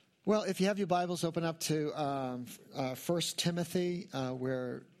Well, if you have your Bibles, open up to 1 Timothy.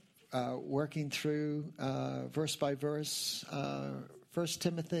 We're working through verse by verse 1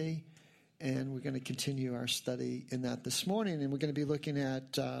 Timothy, and we're going to continue our study in that this morning. And we're going to be looking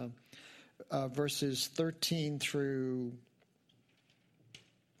at verses 13 through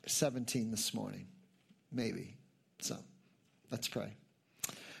 17 this morning, maybe. So let's pray.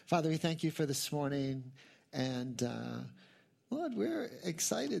 Father, we thank you for this morning, and Lord, we're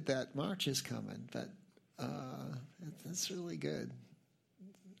excited that March is coming, but that's really good.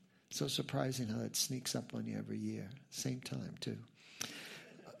 So surprising how it sneaks up on you every year, same time too.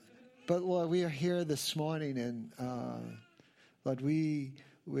 But Lord, we are here this morning, and Lord,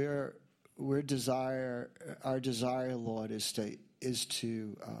 our desire, Lord, is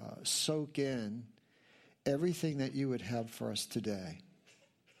to soak in everything that you would have for us today.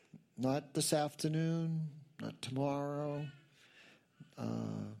 Not this afternoon, not tomorrow.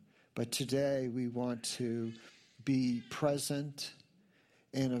 But today we want to be present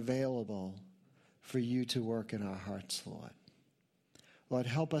and available for you to work in our hearts, Lord. Lord,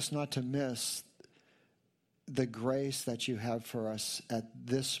 help us not to miss the grace that you have for us at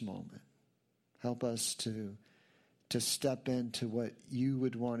this moment. Help us to step into what you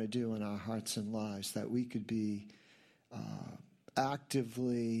would want to do in our hearts and lives, that we could be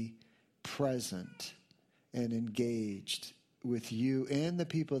actively present and engaged with you and the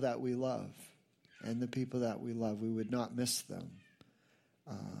people that we love. And the people that we love, we would not miss them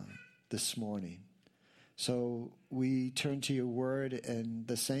this morning. So we turn to your word, and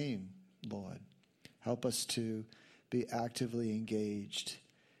the same, Lord. Help us to be actively engaged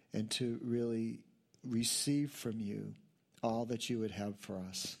and to really receive from you all that you would have for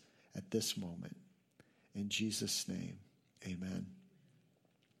us at this moment. In Jesus' name, amen.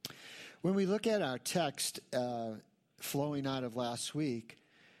 When we look at our text flowing out of last week,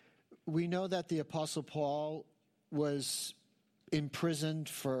 we know that the Apostle Paul was imprisoned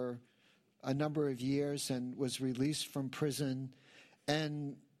for a number of years and was released from prison,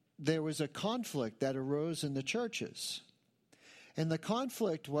 and there was a conflict that arose in the churches. And the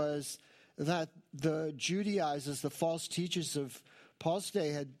conflict was that the Judaizers, the false teachers of Paul's day,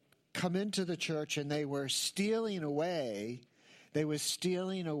 had come into the church, and they were stealing away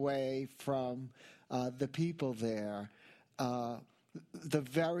from the people there, the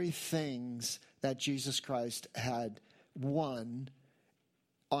very things that Jesus Christ had won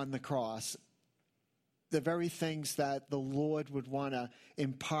on the cross, the very things that the Lord would want to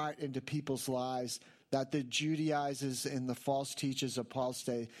impart into people's lives, that the Judaizers and the false teachers of Paul's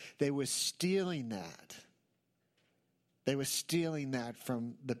day, they were stealing that. They were stealing that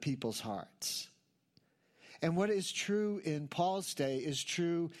from the people's hearts. And what is true in Paul's day is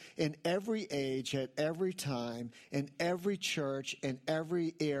true in every age, at every time, in every church, in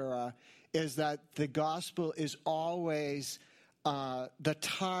every era, is that the gospel is always the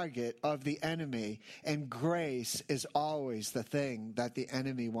target of the enemy, and grace is always the thing that the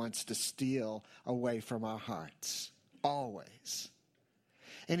enemy wants to steal away from our hearts. Always.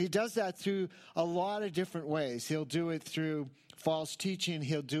 And he does that through a lot of different ways. He'll do it through false teaching.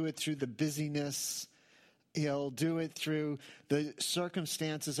 He'll do it through the busyness. He'll do it through the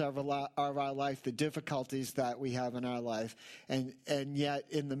circumstances of our life, the difficulties that we have in our life. And yet,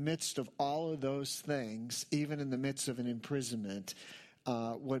 in the midst of all of those things, even in the midst of an imprisonment,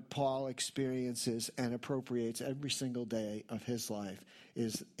 what Paul experiences and appropriates every single day of his life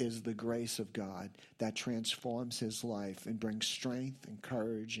is the grace of God that transforms his life and brings strength and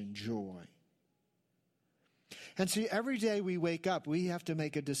courage and joy. And see, every day we wake up, we have to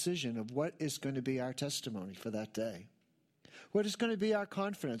make a decision of what is going to be our testimony for that day. What is going to be our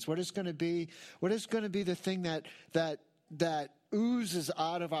confidence? What is going to be the thing that oozes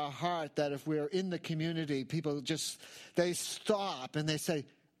out of our heart, that if we're in the community, people they stop and they say,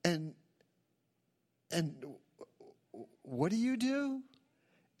 and what do you do?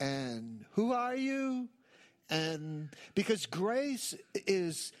 And who are you? And because grace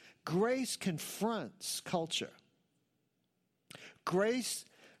confronts culture. Grace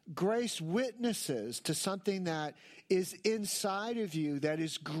witnesses to something that is inside of you that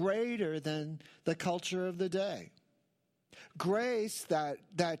is greater than the culture of the day. Grace that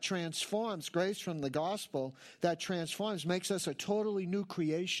transforms, grace from the gospel that transforms, makes us a totally new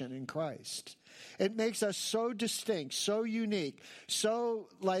creation in Christ. It makes us so distinct, so unique, so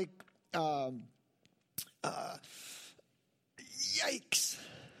yikes.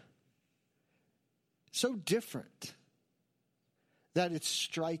 So different that it's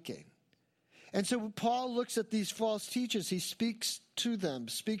striking. And so Paul looks at these false teachers. He speaks to them,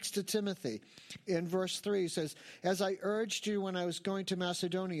 speaks to Timothy. In verse 3, he says, "As I urged you when I was going to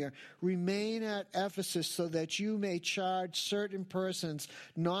Macedonia, remain at Ephesus so that you may charge certain persons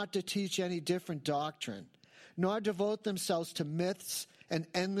not to teach any different doctrine, nor devote themselves to myths and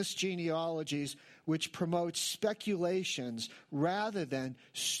endless genealogies which promote speculations rather than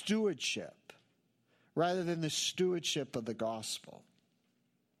stewardship, rather than the stewardship of the gospel."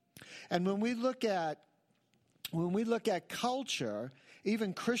 And when we look at culture,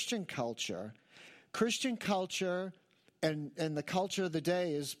 even Christian culture and the culture of the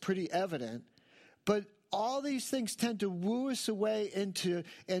day is pretty evident, but all these things tend to woo us away into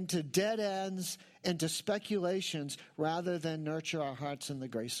dead ends, into speculations, rather than nurture our hearts in the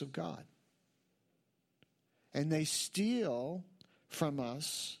grace of God. And they steal from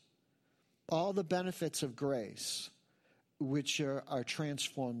us all the benefits of grace, which are our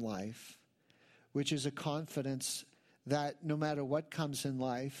transformed life, which is a confidence that no matter what comes in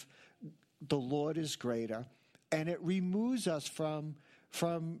life, the Lord is greater, and it removes us from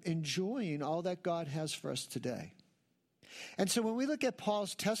enjoying all that God has for us today. And so when we look at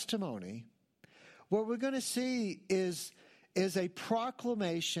Paul's testimony, what we're going to see is a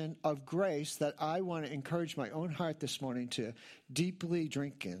proclamation of grace that I want to encourage my own heart this morning to deeply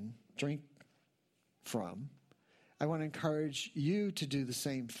drink from. I want to encourage you to do the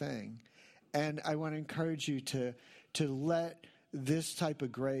same thing. And I want to encourage you to let this type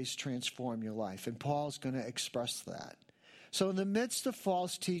of grace transform your life. And Paul's going to express that. So in the midst of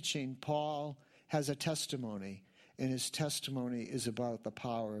false teaching, Paul has a testimony. And his testimony is about the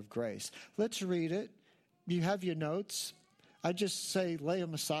power of grace. Let's read it. You have your notes. I just say lay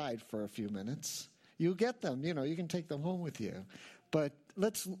them aside for a few minutes. You'll get them. You can take them home with you. But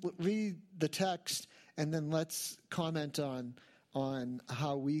let's read the text, and then let's comment on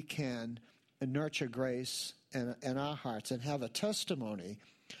how we can nurture grace in our hearts and have a testimony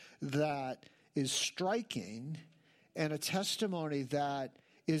that is striking and a testimony that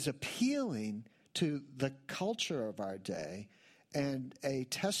is appealing to the culture of our day, and a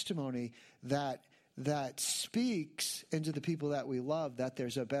testimony that speaks into the people that we love that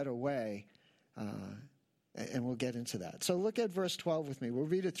there's a better way. And we'll get into that. So look at verse 12 with me. We'll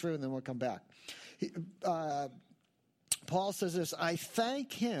read it through and then we'll come back. Paul says this, "I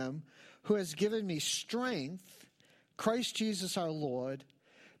thank him who has given me strength, Christ Jesus our Lord,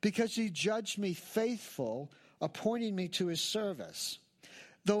 because he judged me faithful, appointing me to his service.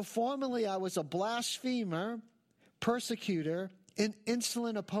 Though formerly I was a blasphemer, persecutor, an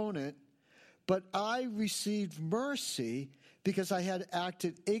insolent opponent, but I received mercy because I had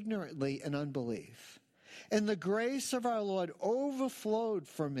acted ignorantly in unbelief. And the grace of our Lord overflowed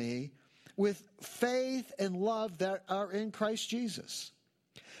for me with faith and love that are in Christ Jesus.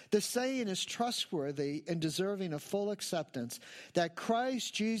 The saying is trustworthy and deserving of full acceptance, that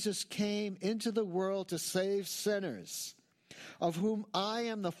Christ Jesus came into the world to save sinners, of whom I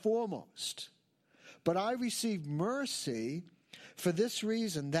am the foremost. But I received mercy for this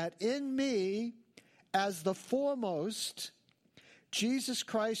reason, that in me, as the foremost, Jesus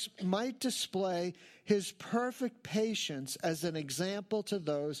Christ might display his perfect patience as an example to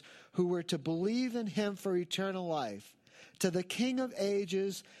those who were to believe in him for eternal life. To the King of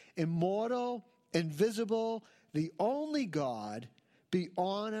ages, immortal, invisible, the only God, be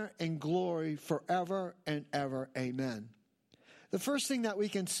honor and glory forever and ever. Amen." The first thing that we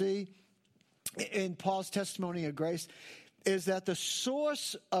can see in Paul's testimony of grace is that the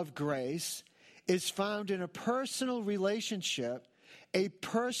source of grace is found in a personal relationship, a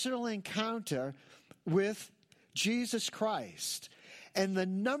personal encounter with Jesus Christ. And the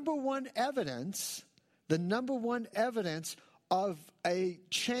number one evidence of a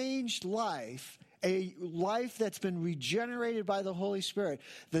changed life, a life that's been regenerated by the Holy Spirit,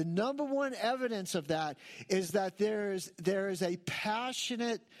 the number one evidence of that is that there is a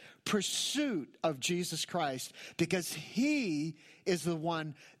passionate pursuit of Jesus Christ, because he is the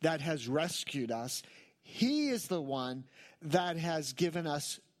one that has rescued us. He is the one that has given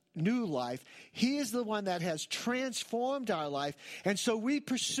us new life. He is the one that has transformed our life. And so we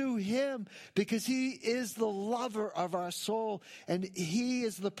pursue him because he is the lover of our soul, and he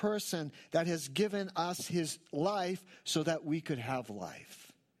is the person that has given us his life so that we could have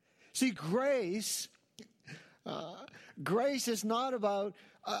life. See, grace is not about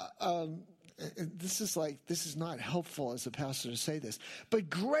this is not helpful as a pastor to say this, but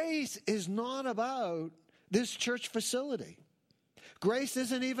grace is not about this church facility. Grace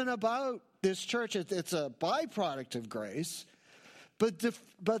isn't even about this church. It's a byproduct of grace.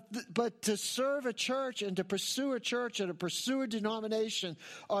 But to serve a church and to pursue a church or to pursue a denomination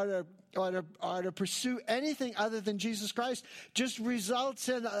or to pursue anything other than Jesus Christ just results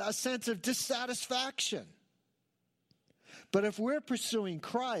in a sense of dissatisfaction. But if we're pursuing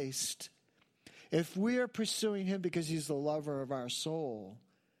Christ, if we're pursuing him because he's the lover of our soul,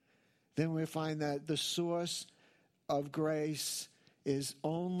 then we find that the source of grace is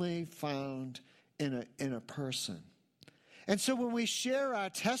only found in a person. And so when we share our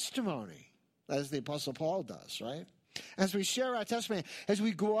testimony, as the Apostle Paul does, right? As we share our testimony, as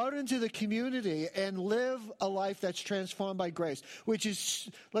we go out into the community and live a life that's transformed by grace, which is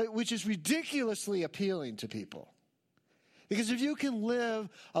ridiculously appealing to people. Because if you can live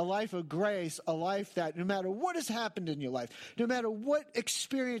a life of grace, a life that no matter what has happened in your life, no matter what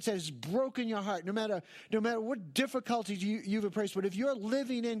experience has broken your heart, no matter what difficulties you've embraced, but if you're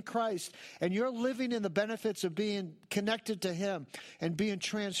living in Christ and you're living in the benefits of being connected to him and being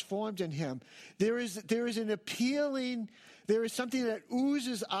transformed in him, there is something that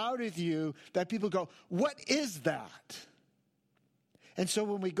oozes out of you that people go, what is that? And so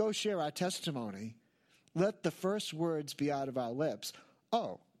when we go share our testimony, let the first words be out of our lips.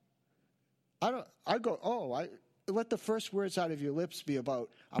 Let the first words out of your lips be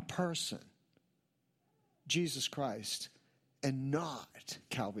about a person, Jesus Christ, and not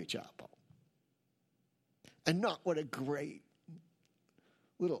Calvary Chapel. And not what a great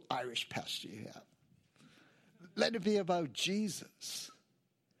little Irish pastor you have. Let it be about Jesus.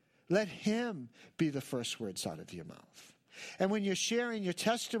 Let him be the first words out of your mouth. And when you're sharing your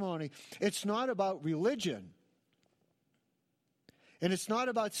testimony, it's not about religion. And it's not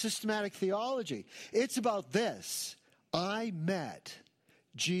about systematic theology. It's about this. I met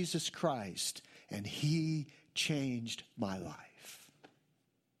Jesus Christ, and he changed my life.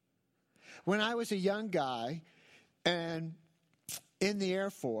 When I was a young guy and in the Air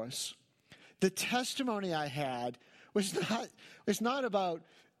Force, the testimony I had was not about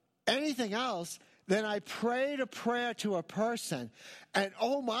anything else. Then I prayed a prayer to a person, and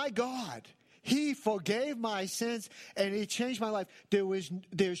oh my God, he forgave my sins and he changed my life. There's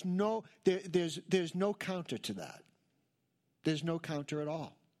no counter to that. There's no counter at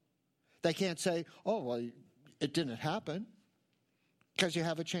all. They can't say, oh, well, it didn't happen because you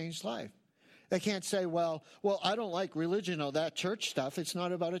have a changed life. They can't say, well, I don't like religion or that church stuff. It's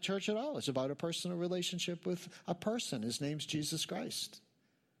not about a church at all. It's about a personal relationship with a person. His name's Jesus Christ.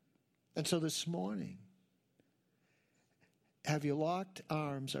 And so this morning, have you locked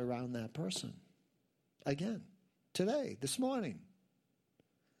arms around that person? Again, today, this morning.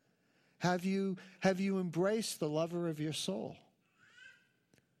 Have you embraced the lover of your soul?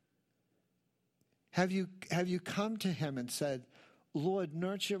 Have you come to him and said, Lord,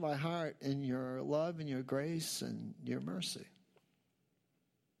 nurture my heart in your love and your grace and your mercy?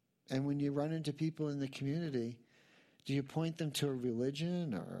 And when you run into people in the community, do you point them to a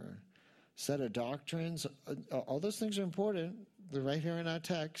religion or set of doctrines? All those things are important. They're right here in our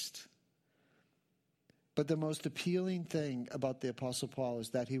text. But the most appealing thing about the Apostle Paul is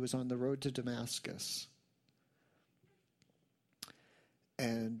that he was on the road to Damascus.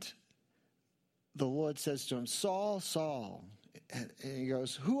 And the Lord says to him, Saul, Saul. And he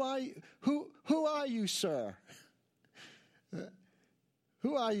goes, Who are you? Who are you, sir?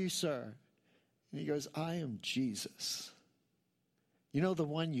 Who are you, sir? And he goes, I am Jesus. You know the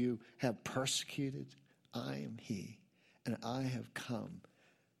one you have persecuted? I am he, and I have come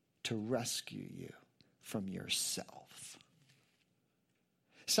to rescue you from yourself.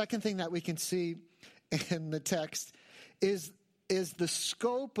 Second thing that we can see in the text is the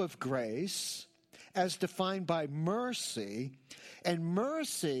scope of grace as defined by mercy. And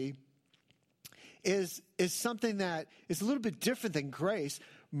mercy is something that is a little bit different than grace.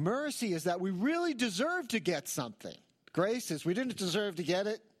 Mercy is that we really deserve to get something. Grace is we didn't deserve to get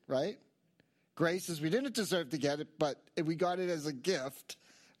it, right? Grace is we didn't deserve to get it, but we got it as a gift,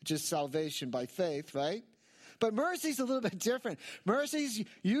 which is salvation by faith, right? But mercy is a little bit different. Mercy is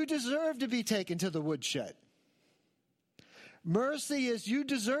you deserve to be taken to the woodshed. Mercy is you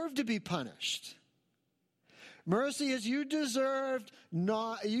deserve to be punished. Mercy is you deserved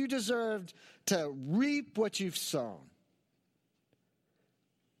to reap what you've sown.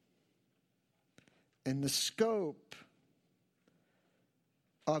 And the scope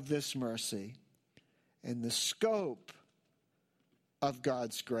of this mercy and the scope of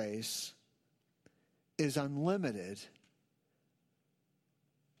God's grace is unlimited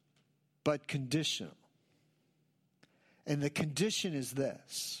but conditional. And the condition is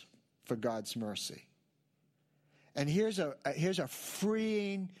this for God's mercy. And here's a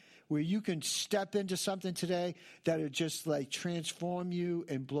freeing where you can step into something today that would just like transform you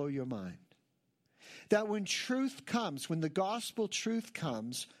and blow your mind. That when truth comes, when the gospel truth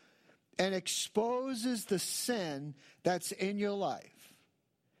comes and exposes the sin that's in your life,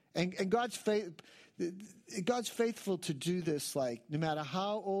 and God's faithful to do this, like, no matter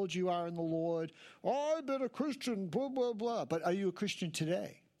how old you are in the Lord. Oh, I've been a Christian, blah, blah, blah. But are you a Christian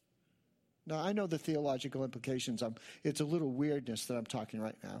today? Now, I know the theological implications. It's a little weirdness that I'm talking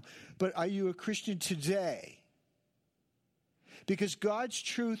right now. But are you a Christian today? Because God's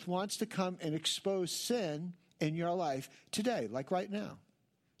truth wants to come and expose sin in your life today, like right now.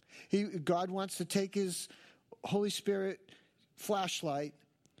 God wants to take his Holy Spirit flashlight,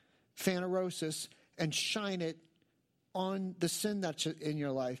 phanerosis, and shine it on the sin that's in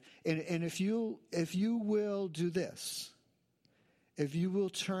your life. And if you will do this, if you will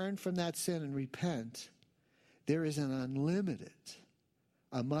turn from that sin and repent, there is an unlimited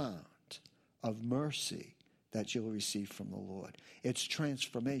amount of mercy that you'll receive from the Lord. It's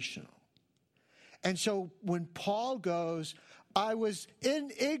transformational. And so when Paul goes, I was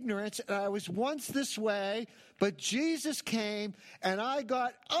in ignorance and I was once this way, but Jesus came and I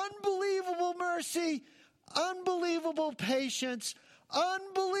got unbelievable mercy, unbelievable patience,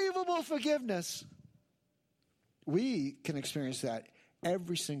 unbelievable forgiveness. We can experience that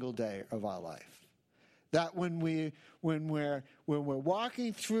every single day of our life. That when we're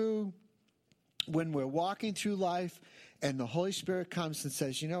walking through life and the Holy Spirit comes and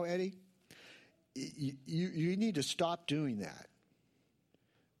says, you know, Eddie, you need to stop doing that.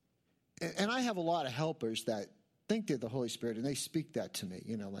 And I have a lot of helpers that think they're the Holy Spirit, and they speak that to me,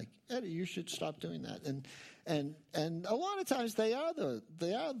 you know, like, Eddie, you should stop doing that. And a lot of times they are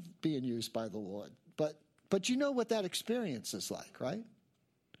being used by the Lord. But you know what that experience is like, right?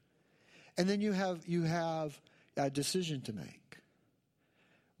 And then you have a decision to make.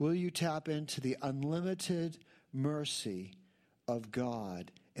 Will you tap into the unlimited mercy of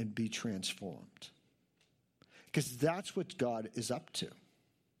God and be transformed? Because that's what God is up to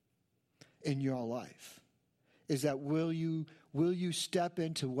in your life. Is that will you step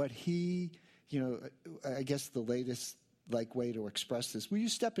into what he, you know, I guess the latest like way to express this, will you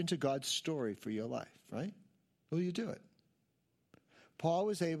step into God's story for your life, right? Will you do it? Paul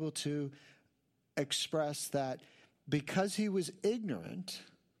was able to express that because he was ignorant,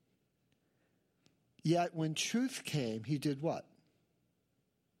 yet when truth came, he did what?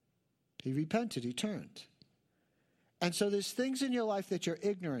 He repented, he turned. And so there's things in your life that you're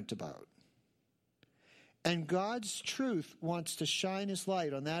ignorant about. And God's truth wants to shine his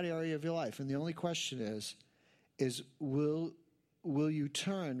light on that area of your life. And the only question is will you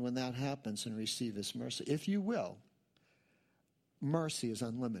turn when that happens and receive his mercy? If you will, mercy is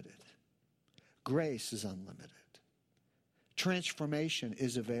unlimited. Grace is unlimited. Transformation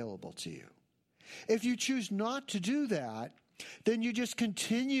is available to you. If you choose not to do that, then you just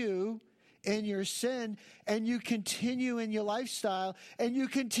continue in your sin, and you continue in your lifestyle, and you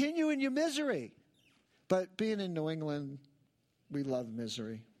continue in your misery. But being in New England, we love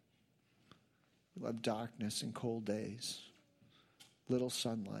misery. We love darkness and cold days. Little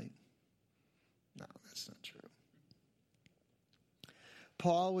sunlight. No, that's not true.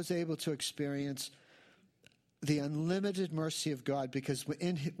 Paul was able to experience the unlimited mercy of God because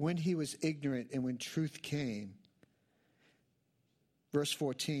when he was ignorant and when truth came, verse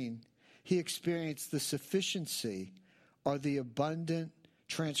 14, he experienced the sufficiency or the abundant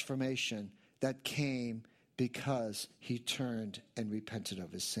transformation that came because he turned and repented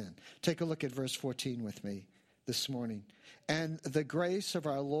of his sin. Take a look at verse 14 with me this morning. And the grace of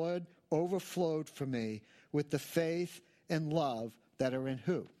our Lord overflowed for me with the faith and love that are in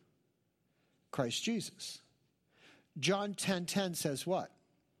who? Christ Jesus. John 10:10 says what?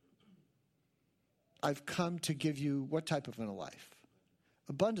 I've come to give you what type of a life?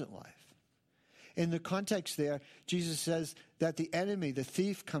 Abundant life. In the context there, Jesus says that the enemy, the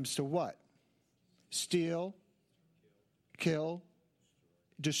thief, comes to what? Steal, kill,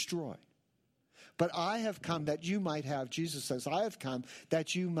 destroy. But I have come that you might have, Jesus says, I have come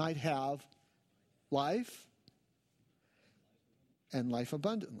that you might have life and life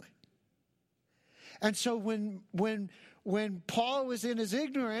abundantly. And so when Paul was in his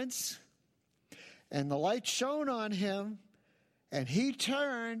ignorance and the light shone on him and he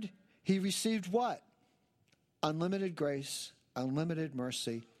turned, he received what? Unlimited grace, unlimited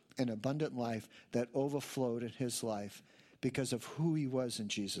mercy, and abundant life that overflowed in his life because of who he was in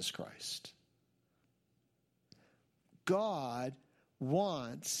Jesus Christ. God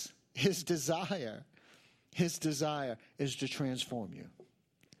wants, his desire is to transform you.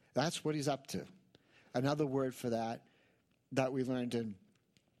 That's what he's up to. Another word for that we learned in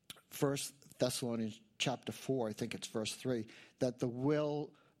First Thessalonians chapter 4, I think it's verse 3, that the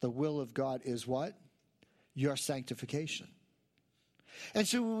will of God is what? Your sanctification. And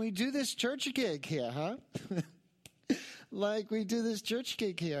so when we do this church gig here, like we do this church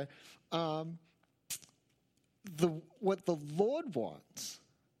gig here, what the Lord wants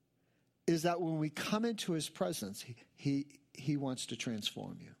is that when we come into his presence, he wants to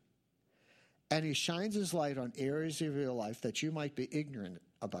transform you. And he shines his light on areas of your life that you might be ignorant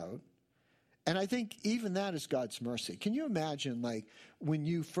about. And I think even that is God's mercy. Can you imagine, like, when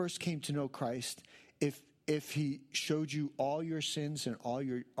you first came to know Christ, if he showed you all your sins and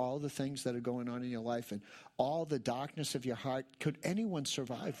all the things that are going on in your life and all the darkness of your heart, could anyone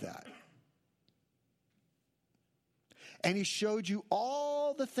survive that? And he showed you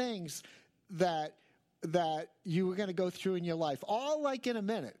all the things that you were going to go through in your life, all like in a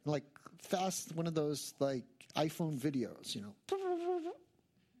minute, like fast, one of those like iPhone videos, you know.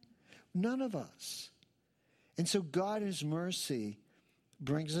 None of us. And so God in his mercy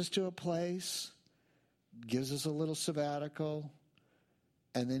brings us to a place, gives us a little sabbatical,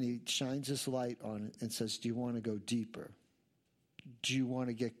 and then he shines his light on it and says, do you want to go deeper? Do you want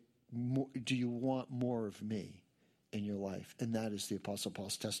to get more? Do you want more of me in your life? And that is the Apostle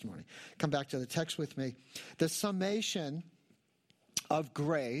Paul's testimony. Come back to the text with me. The summation of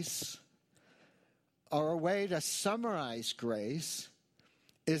grace, or a way to summarize grace,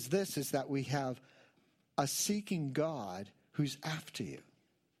 is that we have a seeking God who's after you.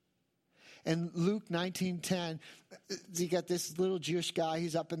 In Luke 19:10, you got this little Jewish guy,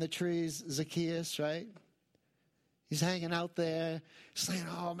 he's up in the trees, Zacchaeus, right? He's hanging out there, saying,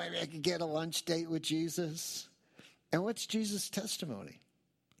 oh, maybe I could get a lunch date with Jesus. And what's Jesus' testimony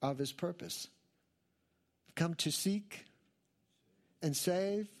of his purpose? Come to seek and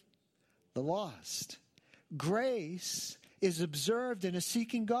save the lost. Grace is observed in a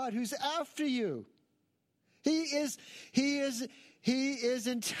seeking God who's after you. He is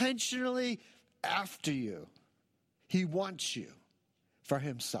intentionally after you. He wants you for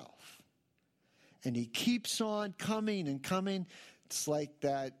himself. And he keeps on coming and coming. It's like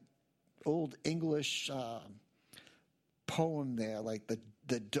that old English poem there, like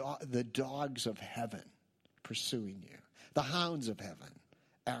the dogs of heaven pursuing you, the hounds of heaven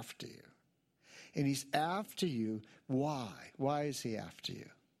after you. And he's after you. Why? Why is he after you?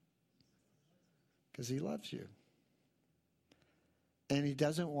 Because he loves you. And he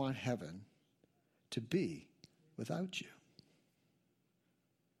doesn't want heaven to be without you.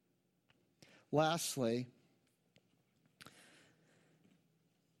 Lastly,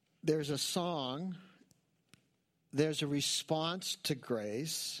 there's a song, there's a response to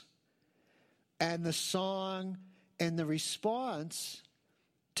grace, and the song and the response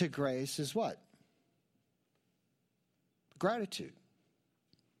to grace is what? Gratitude.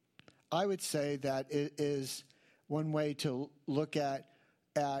 I would say that it is one way to look at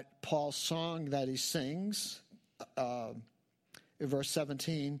Paul's song that he sings, in verse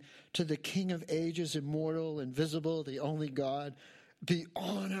 17, to the King of ages, immortal, invisible, the only God, be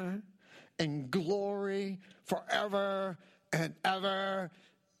honor and glory forever and ever.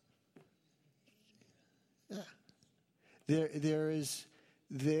 Yeah. There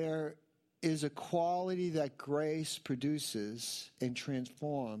is a quality that grace produces and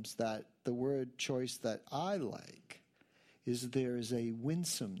transforms, that the word choice that I like is there is a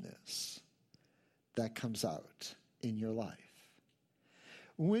winsomeness that comes out in your life.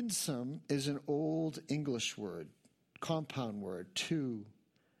 Winsome is an old English word, compound word, two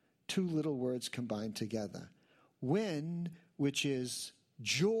little words combined together. Win, which is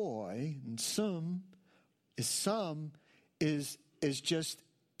joy, and some is just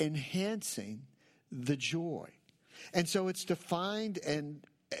enhancing the joy. And so it's defined, and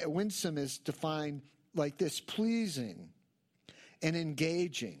winsome is defined like this: pleasing and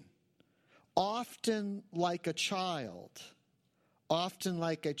engaging, often like a child's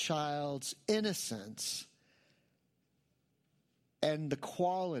innocence and the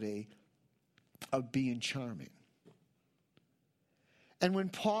quality of being charming. And when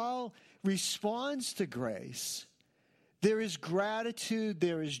Paul responds to grace, there is gratitude,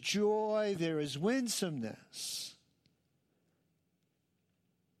 there is joy, there is winsomeness.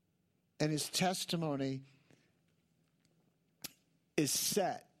 And his testimony is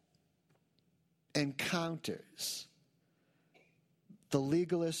set and counters the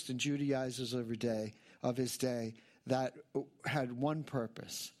legalists and Judaizers of his day that had one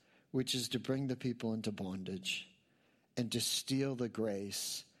purpose, which is to bring the people into bondage and to steal the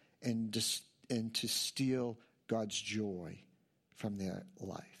grace and to steal God's joy from their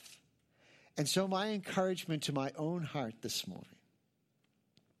life. And so my encouragement to my own heart this morning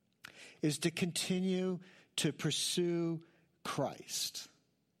is to continue to pursue Christ,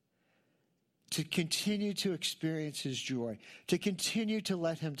 to continue to experience his joy, to continue to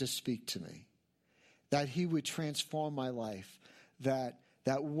let him to speak to me, that he would transform my life, that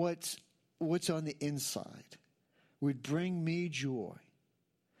what's on the inside would bring me joy,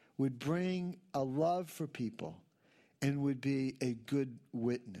 would bring a love for people, and would be a good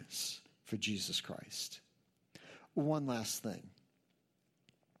witness for Jesus Christ. One last thing.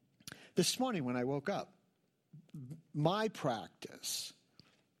 This morning when I woke up, my practice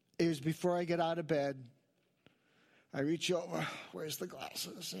is before I get out of bed, I reach over, where's the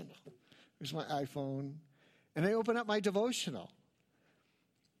glasses? Here's my iPhone. And I open up my devotional.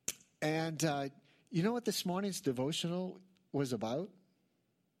 And you know what this morning's devotional was about?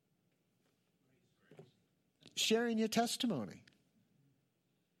 Sharing your testimony.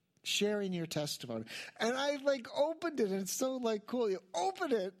 Sharing your testimony. And I opened it, and it's so cool. You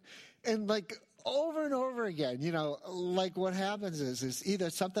open it and over and over again, what happens is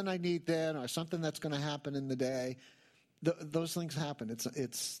either something I need then or something that's going to happen in the day. Those things happen.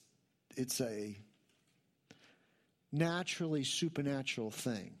 It's a naturally supernatural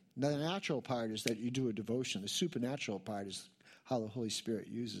thing. Now, the natural part is that you do a devotion. The supernatural part is how the Holy Spirit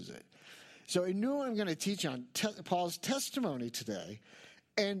uses it. So I knew I'm going to teach on Paul's testimony today.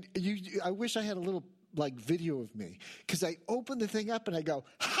 And I wish I had a little video of me, because I open the thing up and I go,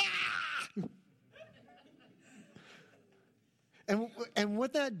 ha! And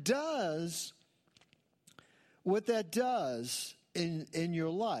what that does in your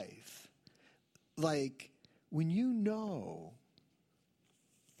life, when you know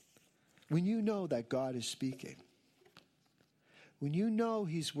that God is speaking, when you know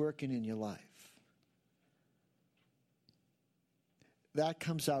he's working in your life, that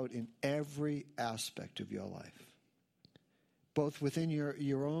comes out in every aspect of your life, both within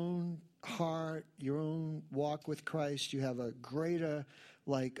your own heart, your own walk with Christ. You have a greater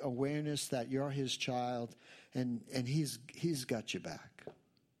awareness that you're his child, and he's got your back.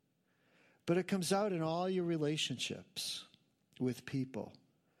 But it comes out in all your relationships with people,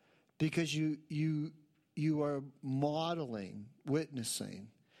 because you are modeling, witnessing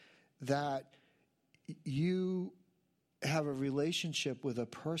that you have a relationship with a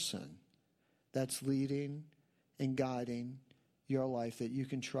person that's leading and guiding your life, that you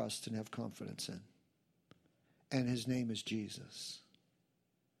can trust and have confidence in. And his name is Jesus.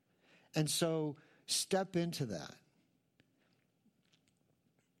 And so step into that.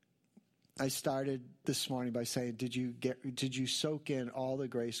 I started this morning by saying, did you soak in all the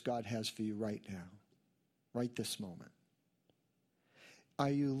grace God has for you right now, right this moment? Are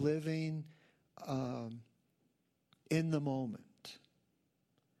you living in the moment?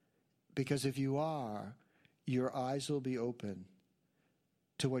 Because if you are, your eyes will be open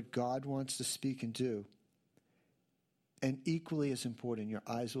to what God wants to speak and do. And equally as important, your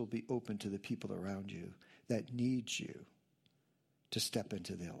eyes will be open to the people around you that need you to step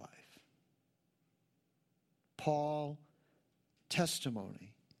into their life. Paul's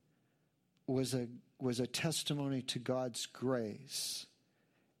testimony was a testimony to God's grace,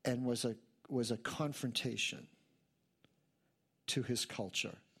 and was a confrontation to his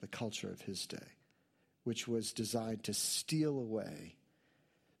culture, the culture of his day, which was designed to steal away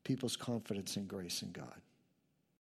people's confidence and grace in God.